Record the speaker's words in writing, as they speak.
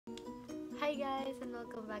Hi guys and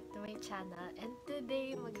welcome back to my channel, and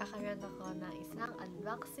today magkakaroon ako ng isang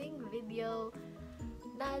unboxing video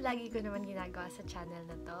na lagi ko naman ginagawa sa channel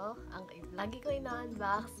na to. Ang lagi ko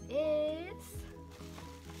ina-unbox is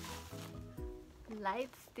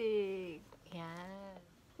light stick. Yan.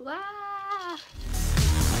 Wow!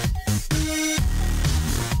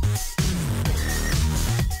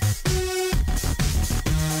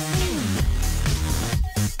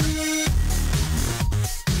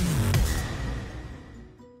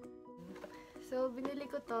 So, binili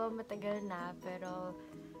ko to matagal na, pero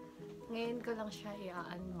ngayon ko lang siya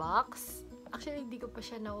i-unbox. Actually, hindi ko pa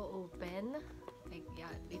siya na-open. Like,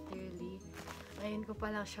 yeah, literally. Ngayon ko pa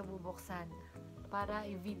lang siya bubuksan para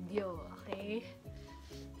i-video, okay?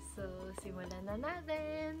 So, simulan na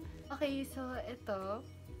natin. Okay, so ito,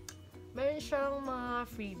 meron siyang mga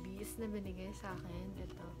freebies na binigay sa akin.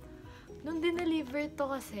 Ito. Nung dineliver to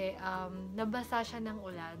kasi, nabasa siya ng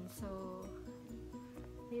ulan. So,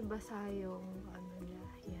 may basa yung ano niya.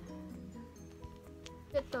 Yan.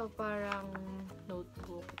 Ito parang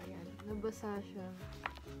notebook. Yan. Nabasa siya.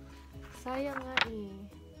 Sayang nga eh.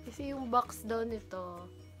 Kasi yung box daw nito,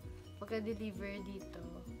 pagka-deliver dito,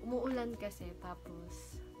 umuulan kasi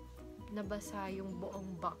tapos nabasa yung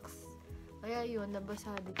buong box. Kaya yun,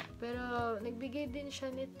 nabasa dito. Pero nagbigay din siya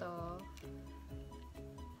nito.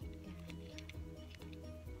 Yan.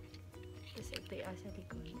 Kasi ito yung sa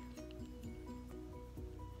likod.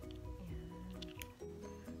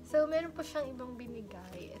 So, meron pa siyang ibang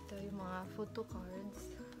binigay. Ito yung mga photo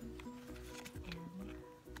cards. Ayan.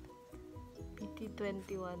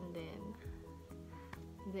 PT21 din.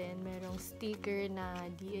 Then, merong sticker na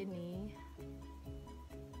DNA.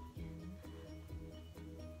 Ayan.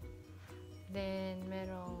 Then,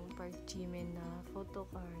 merong Park Jimin na photo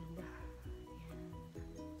card. Ayan.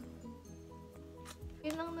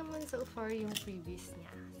 Yun lang naman so far yung previous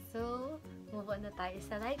niya. So, move on na tayo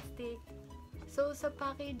sa light stick. So, sa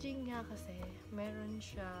packaging niya kasi, meron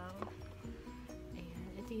siyang, ayan,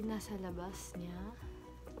 ito yung nasa labas niya.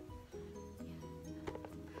 Ayan.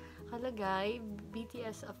 Kalagay,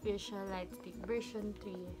 BTS Official Light Stick version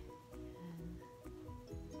 3. Ayan.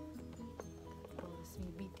 Tapos,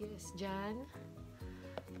 may BTS dyan.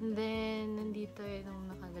 And then, nandito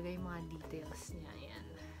yung nakalagay mga details niya. Ayan.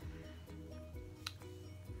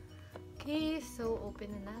 Okay, so,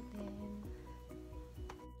 open na natin.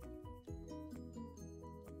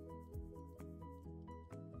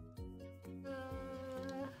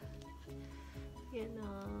 Yan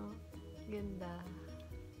o. Ganda.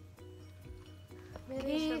 Meron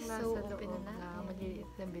siyang nasa loob na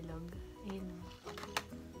maliliit na bilog. Ayan o.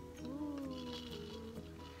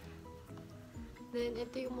 Then,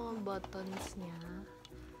 ito yung mga buttons niya.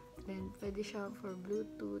 Then, pwede siya for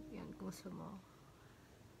Bluetooth. Yan, kung gusto mo.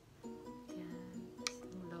 Yan.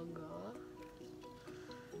 Yung logo.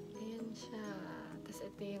 Ayan siya. Tapos,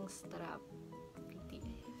 ito yung strap.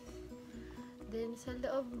 BTS. Then, sa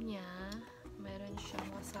loob niya, meron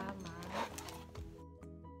siyang kasama.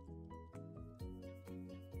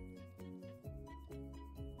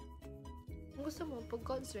 Kung gusto mo, pag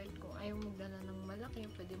concert, kung ayaw magdala ng malaki,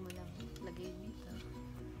 pwede mo lang lagay dito. Ayan.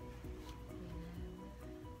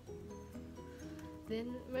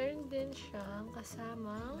 Then, meron din siyang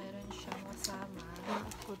kasama. Meron siyang kasama.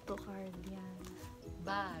 Photo card yan.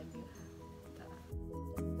 Bag.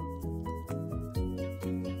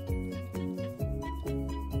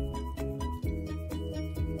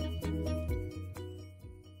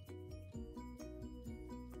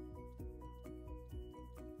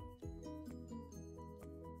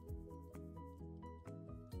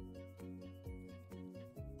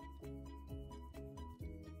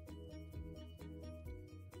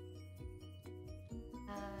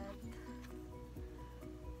 At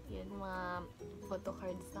yan, mga photo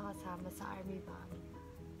cards na kasama sa army bag.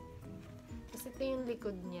 Tapos ito yung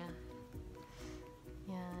likod niya.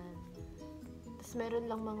 Yan. Tapos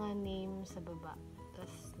meron lang mga name sa baba.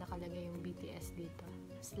 Tapos nakalagay yung BTS dito.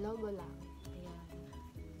 Tapos logo lang. Ayan.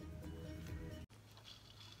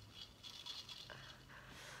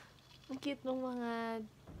 Ang cute ng mga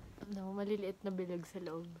maliliit na bilog sa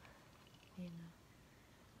loob. Ayan.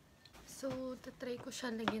 So, tatry ko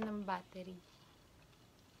siya lagyan ng battery.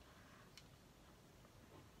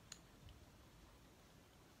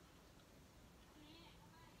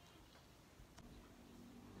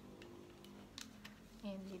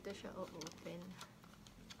 Ayan, dito siya o-open.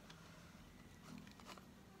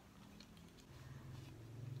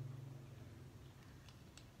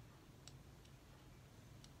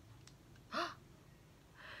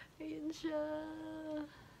 Ayan siya.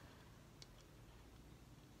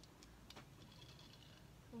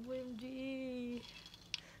 OMG!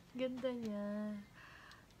 Ganda niya.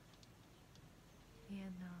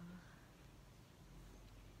 Ayan o.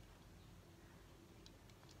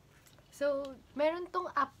 So, meron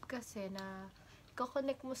tong app kasi na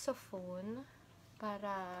i-connect mo sa phone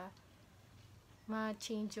para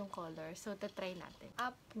ma-change yung color. So, tatry natin.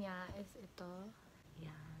 App niya is ito.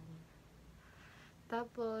 Yan.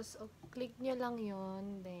 Tapos, click nyo lang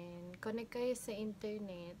yun. Then, connect kayo sa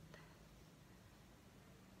internet.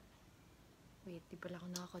 Wait, di pala ako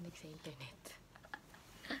nakakonect sa internet.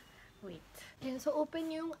 Wait. Yan, so,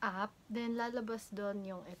 open nyo yung app. Then, lalabas doon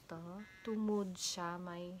yung ito. 2 modes siya.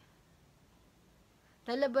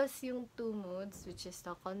 Lalabas yung 2 modes, which is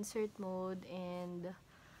the concert mode and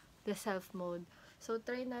the self mode. So,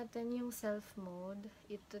 try natin yung self mode.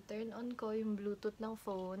 Ito, turn on ko yung Bluetooth ng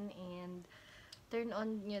phone and turn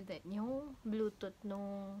on nyo din yung Bluetooth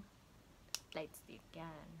nung light stick.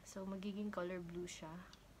 Yan. So, magiging color blue siya.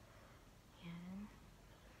 Yan.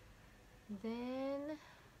 Then,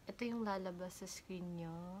 ito yung lalabas sa screen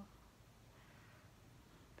nyo.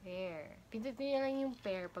 Pair. Pindutin nyo lang yung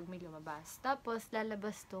pair pag may lumabas. Tapos,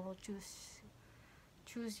 lalabas to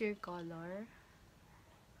choose your color.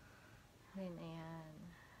 Then, ayan.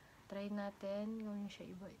 Try natin. Gawin siya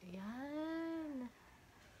iba. Ayan.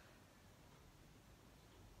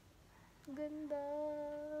 Ganda.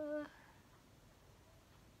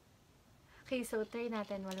 Okay, so try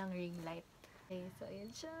natin walang ring light. Okay, so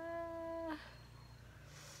ayan siya.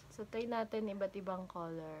 So, try natin iba't ibang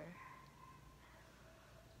color.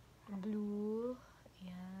 Blue.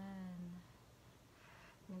 Ayan.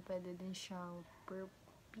 Pwede din siyang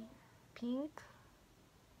pink.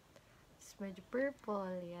 Medyo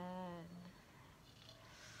purple, yan.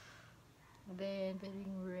 Then,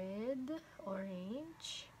 pwedeng red,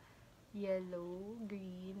 orange, yellow,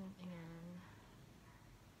 green, ayan.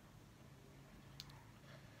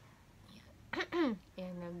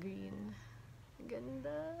 Ayan na, green.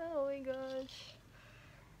 Ganda, oh my gosh.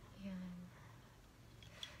 Ayan.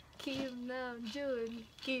 Kim Namjoon,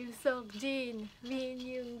 Kim Seokjin, Min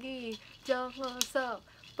Yoongi, Jung Hoseok,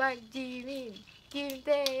 Park Jimin, Kim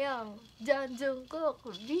Taeyong, Jung Jungkook,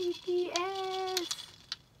 BTS!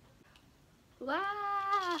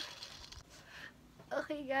 Wow!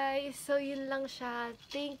 Okay guys, so yun lang siya.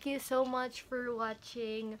 Thank you so much for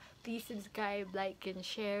watching. Please subscribe, like, and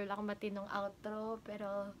share. Wala akong matinong outro,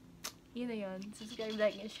 pero yun na yun. Subscribe,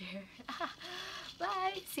 like, and share.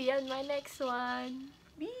 Bye! See you on my next one!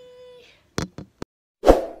 Bye!